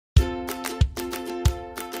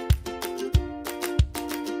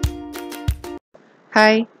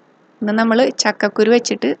Hi, ഇന്ന് നമ്മൾ ചക്കക്കുരു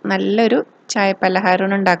വെച്ചിട്ട് നല്ലൊരു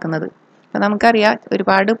ചായപ്പലഹാരമാണ് ഉണ്ടാക്കുന്നത്. അപ്പോൾ നമുക്കറിയാം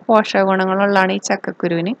ഒരുപാട് പോഷക ഗുണങ്ങളുള്ളതാണ് ഈ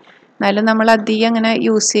ചക്കക്കുരുവിന്. എന്നാലും നമ്മൾ അധികം അങ്ങനെ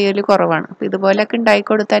യൂസ് ചെയ്യൽ കുറവാണ്. അപ്പോൾ ഇതുപോലെയൊക്കെ ഉണ്ടാക്കി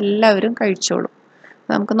കൊടുത്താൽ എല്ലാവരും കഴിച്ചോളും.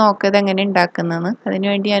 നമുക്ക് നോക്കാം ഇതെങ്ങനെ ഉണ്ടാക്കുന്നതെന്ന്.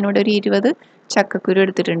 അതിനുവേണ്ടി ഞാനിവിടെ ഒരു 20 ചക്കക്കുരു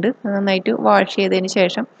എടുത്തിട്ടുണ്ട്. അത് നന്നായിട്ട് വാഷ് ചെയ്തതിന്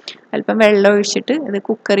ശേഷം അല്പം വെള്ളം ഒഴിച്ചിട്ട് ഇത്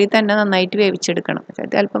കുക്കറിൽ തന്നെ നന്നായിട്ട് വേവിച്ചെടുക്കണം.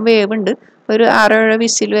 അത് അല്പം വേവുണ്ട്, ഒരു 6-7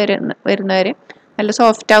 വിസിൽ വരുന്നവരെ നല്ല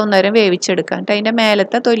സോഫ്റ്റ് ആവുന്നവരെ വേവിച്ചെടുക്കാം. എന്നിട്ട് അതിൻ്റെ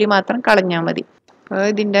മേലത്തെ തൊലി മാത്രം കളഞ്ഞാൽ മതി. അപ്പോൾ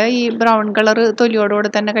ഇതിൻ്റെ ഈ ബ്രൗൺ കളർ തൊലിയോടുകൂടെ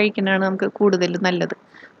തന്നെ കഴിക്കുന്നതാണ് നമുക്ക് കൂടുതൽ നല്ലത്.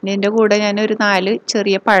 പിന്നെ ഇതിൻ്റെ കൂടെ ഞാനൊരു 4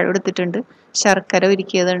 ചെറിയ പഴം എടുത്തിട്ടുണ്ട്, ശർക്കര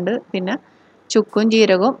ഉരുക്കിയതുണ്ട്, പിന്നെ ചുക്കും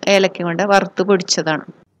ജീരകവും ഏലക്കയും കൊണ്ട് വറുത്ത് പൊടിച്ചതാണ്.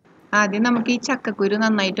 ആദ്യം നമുക്ക് ഈ ചക്കക്കുരു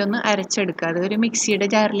നന്നായിട്ടൊന്ന് അരച്ചെടുക്കുക. അത് ഒരു മിക്സിയുടെ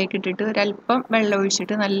ജാറിലേക്ക് ഇട്ടിട്ട് ഒരല്പം വെള്ളം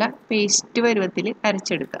ഒഴിച്ചിട്ട് നല്ല പേസ്റ്റ് പരുവത്തിൽ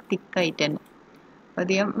അരച്ചെടുക്കുക, തിക്കായിട്ട് തന്നെ.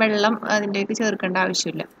 അധികം വെള്ളം അതിൻ്റെക്ക് ചേർക്കേണ്ട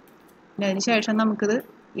ആവശ്യമില്ല. പിന്നെ അതിന് ശേഷം നമുക്കിത്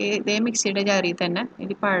ഇതേ മിക്സിയുടെ ജാറിൽ തന്നെ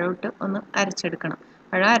ഈ പഴമിട്ട് ഒന്ന് അരച്ചെടുക്കണം.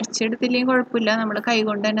 പഴം അരച്ചെടുത്തില്ലെങ്കിൽ കുഴപ്പമില്ല, നമ്മൾ കൈ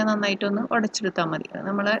കൊണ്ട് തന്നെ നന്നായിട്ടൊന്ന് ഉടച്ചെടുത്താൽ മതി. അത്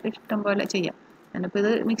നമ്മളെ ഇഷ്ടം പോലെ ചെയ്യാം. ഞാനിപ്പോൾ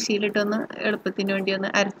ഇത് മിക്സിയിലിട്ടൊന്ന് എളുപ്പത്തിന് വേണ്ടി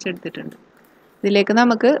ഒന്ന് അരച്ചെടുത്തിട്ടുണ്ട്. ഇതിലേക്ക്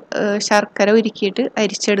നമുക്ക് ശർക്കര ഉരുക്കിയിട്ട്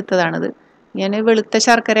അരിച്ചെടുത്തതാണിത്. ഞാൻ വെളുത്ത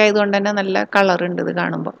ശർക്കര ആയതുകൊണ്ട് തന്നെ നല്ല കളറുണ്ട് ഇത്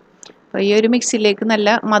കാണുമ്പോൾ. അപ്പോൾ ഈ ഒരു മിക്സിയിലേക്ക്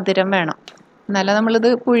നല്ല മധുരം വേണം, എന്നാലും നമ്മളിത്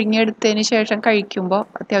പുഴുങ്ങിയെടുത്തതിന് ശേഷം കഴിക്കുമ്പോൾ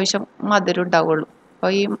അത്യാവശ്യം മധുരം ഉണ്ടാവുള്ളൂ.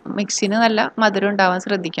 അപ്പോൾ ഈ മിക്സിന് നല്ല മധുരം ഉണ്ടാവാൻ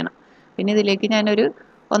ശ്രദ്ധിക്കണം. പിന്നെ ഇതിലേക്ക് ഞാനൊരു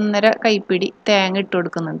 1.5 കൈപ്പിടി തേങ്ങ ഇട്ട്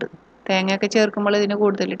കൊടുക്കുന്നുണ്ട്. തേങ്ങയൊക്കെ ചേർക്കുമ്പോൾ ഇതിന്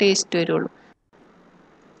കൂടുതൽ ടേസ്റ്റ് വരുള്ളൂ.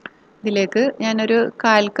 ഇതിലേക്ക് ഞാനൊരു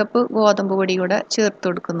 1/4 കപ്പ് ഗോതമ്പ് പൊടി കൂടെ ചേർത്ത്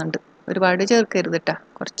കൊടുക്കുന്നുണ്ട്. ഒരുപാട് ചേർക്കരുത് കേട്ടോ,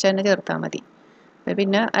 കുറച്ച് തന്നെ ചേർത്താൽ മതി.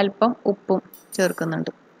 പിന്നെ അല്പം ഉപ്പും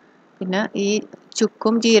ചേർക്കുന്നുണ്ട്. പിന്നെ ഈ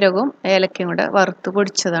ചുക്കും ജീരകവും ഏലക്കയും കൂടെ വറുത്ത്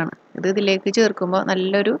പൊടിച്ചതാണ്. ഇതിലേക്ക് ചേർക്കുമ്പോൾ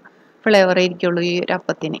നല്ലൊരു ഫ്ലേവർ ആയിരിക്കുള്ളൂ ഈ ഒരു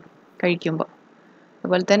അപ്പത്തിന് കഴിക്കുമ്പോൾ.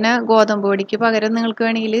 അതുപോലെ തന്നെ ഗോതമ്പ് പൊടിക്ക് പകരം നിങ്ങൾക്ക്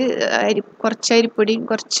വേണമെങ്കിൽ കുറച്ച് അരിപ്പൊടിയും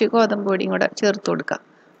കുറച്ച് ഗോതമ്പ് പൊടിയും കൂടെ ചേർത്ത് കൊടുക്കാം.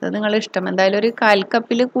 അത് നിങ്ങളുടെ ഇഷ്ടം. എന്തായാലും ഒരു 1/4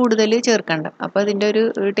 കപ്പിൽ കൂടുതൽ ചേർക്കണ്ട, അപ്പോൾ അതിൻ്റെ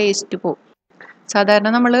ഒരു ടേസ്റ്റ് പോകും. സാധാരണ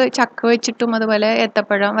നമ്മൾ ചക്ക വെച്ചിട്ടും അതുപോലെ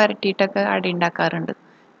ഏത്തപ്പഴം വരട്ടിയിട്ടൊക്കെ അട ഉണ്ടാക്കാറുണ്ട്.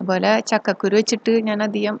 അതുപോലെ ചക്കക്കുരു വെച്ചിട്ട് ഞാൻ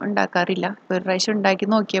അധികം ഉണ്ടാക്കാറില്ല. ഒരു പ്രാവശ്യം ഉണ്ടാക്കി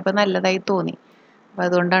നോക്കിയപ്പോൾ നല്ലതായി തോന്നി, അപ്പോൾ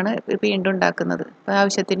അതുകൊണ്ടാണ് വീണ്ടും ഉണ്ടാക്കുന്നത്. അപ്പോൾ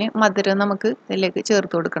ആവശ്യത്തിന് മധുരം നമുക്ക് ഇതിലേക്ക്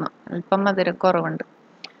ചേർത്ത് കൊടുക്കണം. അല്പം മധുരം കുറവുണ്ട്,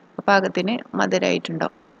 അപ്പോൾ പാകത്തിന്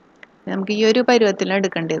മധുരമായിട്ടുണ്ടാവും. നമുക്ക് ഈ ഒരു പരുവത്തിലാണ്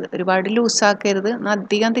എടുക്കേണ്ടത്. ഒരുപാട് ലൂസാക്കരുത്,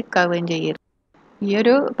 അധികം തിക്കാവുകയും ചെയ്യരുത്. ഈ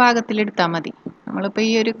ഒരു പാകത്തിലെടുത്താൽ മതി. നമ്മളിപ്പോൾ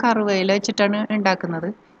ഈ ഒരു കറുവയില വെച്ചിട്ടാണ് ഉണ്ടാക്കുന്നത്.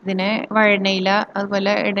 ഇതിനെ വഴനയില,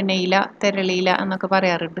 അതുപോലെ ഇടനയില, തെരളിയില എന്നൊക്കെ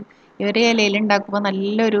പറയാറുണ്ട്. ഈ ഒരു ഇലയിൽ ഉണ്ടാക്കുമ്പോൾ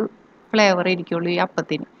നല്ലൊരു ഫ്ലേവർ ആയിരിക്കുള്ളൂ ഈ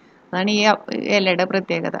അപ്പത്തിന്. അതാണ് ഈ ഇലയുടെ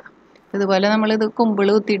പ്രത്യേകത. ഇതുപോലെ നമ്മളിത് കുമ്പിൾ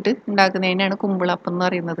കുത്തിയിട്ട് ഉണ്ടാക്കുന്നതിനാണ് കുമ്പിളപ്പം എന്ന്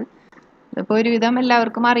പറയുന്നത്. ഇതിപ്പോൾ ഒരുവിധം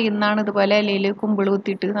എല്ലാവർക്കും അറിയുന്നതാണ്. ഇതുപോലെ ഇലയിൽ കുമ്പിൾ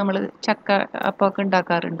കുത്തിയിട്ട് നമ്മൾ ചക്ക അപ്പമൊക്കെ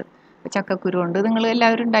ഉണ്ടാക്കാറുണ്ട്. ചക്കക്കുരു കൊണ്ട് നിങ്ങൾ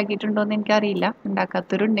എല്ലാവരും ഉണ്ടാക്കിയിട്ടുണ്ടോ എന്ന് എനിക്കറിയില്ല.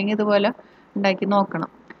 ഉണ്ടാക്കാത്തവരുണ്ടെങ്കിൽ ഇതുപോലെ ഉണ്ടാക്കി നോക്കണം.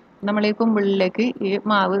 നമ്മൾ ഈ കുമ്പിളിലേക്ക് ഈ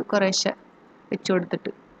മാവ് കുറേശ്ശെ വെച്ച്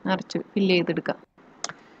കൊടുത്തിട്ട് നിറച്ച് ഫില്ല് ചെയ്തെടുക്കാം.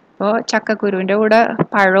 അപ്പോൾ ചക്കക്കുരുവിൻ്റെ കൂടെ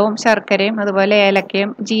പഴവും ശർക്കരയും അതുപോലെ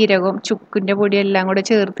ഏലക്കയും ജീരകവും ചുക്കിൻ്റെ പൊടിയും എല്ലാം കൂടെ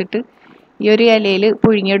ചേർത്തിട്ട് ഈ ഒരു ഇലയിൽ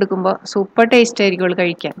പുഴുങ്ങിയെടുക്കുമ്പോൾ സൂപ്പർ ടേസ്റ്റ് ആയിരിക്കും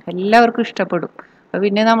കഴിക്കാൻ. എല്ലാവർക്കും ഇഷ്ടപ്പെടും. അപ്പോൾ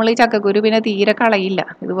പിന്നെ നമ്മൾ ഈ ചക്കക്കുരു പിന്നെ തീരെ കളയില്ല,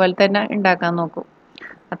 ഇതുപോലെ തന്നെ ഉണ്ടാക്കാൻ നോക്കും.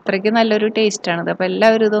 അത്രയ്ക്ക് നല്ലൊരു ടേസ്റ്റാണിത്. അപ്പോൾ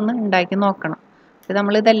എല്ലാവരും ഇതൊന്ന് ഉണ്ടാക്കി നോക്കണം. അപ്പോൾ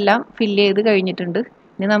നമ്മളിതെല്ലാം ഫില്ല് ചെയ്ത് കഴിഞ്ഞിട്ടുണ്ട്.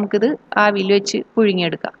 ഇനി നമുക്കിത് ആവിയിൽ വെച്ച്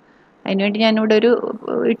പുഴുങ്ങിയെടുക്കാം. അതിനുവേണ്ടി ഞാനിവിടെ ഒരു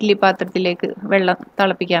ഇഡ്ഡലി പാത്രത്തിലേക്ക് വെള്ളം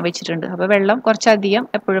തിളപ്പിക്കാൻ വെച്ചിട്ടുണ്ട്. അപ്പോൾ വെള്ളം കുറച്ചധികം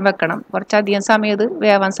എപ്പോഴും വെക്കണം, കുറച്ചധികം സമയം ഇത്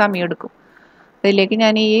വേവാൻ സമയമെടുക്കും. അതിലേക്ക്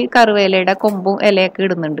ഞാൻ ഈ കറുവേലയുടെ കൊമ്പും ഇലയൊക്കെ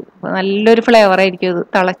ഇടുന്നുണ്ട്. അപ്പോൾ നല്ലൊരു ഫ്ലേവർ ആയിരിക്കും ഇത്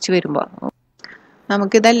തിളച്ച് വരുമ്പോൾ.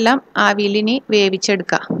 നമുക്കിതെല്ലാം ആവിയിലിനി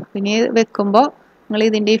വേവിച്ചെടുക്കാം. പിന്നെ വെക്കുമ്പോൾ നിങ്ങൾ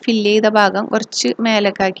ഇതിൻ്റെ ഫില്ല് ചെയ്ത ഭാഗം കുറച്ച്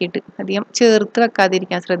മേലൊക്കെ ആക്കിയിട്ട് അധികം ചേർത്ത്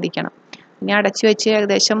വെക്കാതിരിക്കാൻ ശ്രദ്ധിക്കണം. ഇനി അടച്ചു വെച്ച്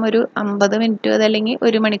ഏകദേശം ഒരു 50 മിനിറ്റ് അതല്ലെങ്കിൽ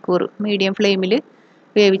 1 മണിക്കൂർ മീഡിയം ഫ്ലെയിമിൽ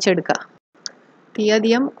വേവിച്ചെടുക്കുക. തീ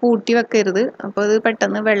അധികം കൂട്ടി വെക്കരുത്, അപ്പോൾ അത്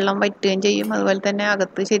പെട്ടെന്ന് വെള്ളം വറ്റുകയും ചെയ്യും. അതുപോലെ തന്നെ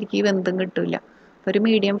അകത്ത് ശരിക്കും വെന്തും കിട്ടില്ല. ഒരു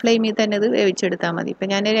മീഡിയം ഫ്ലെയിമിൽ തന്നെ ഇത് വേവിച്ചെടുത്താൽ മതി. ഇപ്പം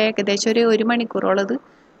ഞാൻ ഏകദേശം ഒരു 1 മണിക്കൂറോളം ഇത്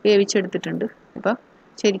വേവിച്ചെടുത്തിട്ടുണ്ട്. അപ്പോൾ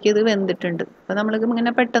ശരിക്കും ഇത് വെന്തിട്ടുണ്ട്. അപ്പോൾ നമ്മൾക്ക്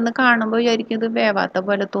ഇങ്ങനെ പെട്ടെന്ന് കാണുമ്പോൾ വിചാരിക്കും ഇത് വേവാത്ത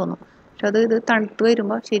പോലെ തോന്നും. പക്ഷെ ഇത് തണുത്ത്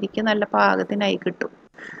വരുമ്പോൾ ശരിക്കും നല്ല പാകത്തിനായി കിട്ടും.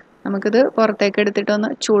 നമുക്കിത് പുറത്തേക്ക് എടുത്തിട്ടൊന്ന്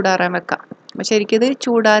ചൂടാറാൻ വെക്കാം. അപ്പോൾ ശരിക്കും ഇത്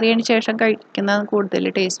ചൂടാറിയതിന് ശേഷം കഴിക്കുന്നതാണ്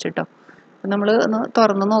കൂടുതൽ ടേസ്റ്റ് കേട്ടോ. അപ്പോൾ നമ്മൾ ഒന്ന്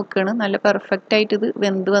തുറന്ന് നോക്കുകയാണ്, നല്ല പെർഫെക്റ്റ് ആയിട്ട് ഇത്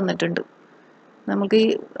വെന്ത് വന്നിട്ടുണ്ട്. നമുക്ക് ഈ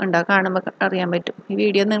കാണുമ്പോൾ അറിയാൻ പറ്റും. ഈ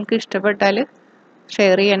വീഡിയോ നിങ്ങൾക്ക് ഇഷ്ടപ്പെട്ടാൽ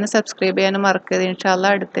ഷെയർ ചെയ്യാനും സബ്സ്ക്രൈബ് ചെയ്യാനും മറക്കരുത്. ഇൻഷാ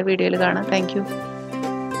അല്ലാഹ് അടുത്ത വീഡിയോയിൽ കാണാം. Thank you.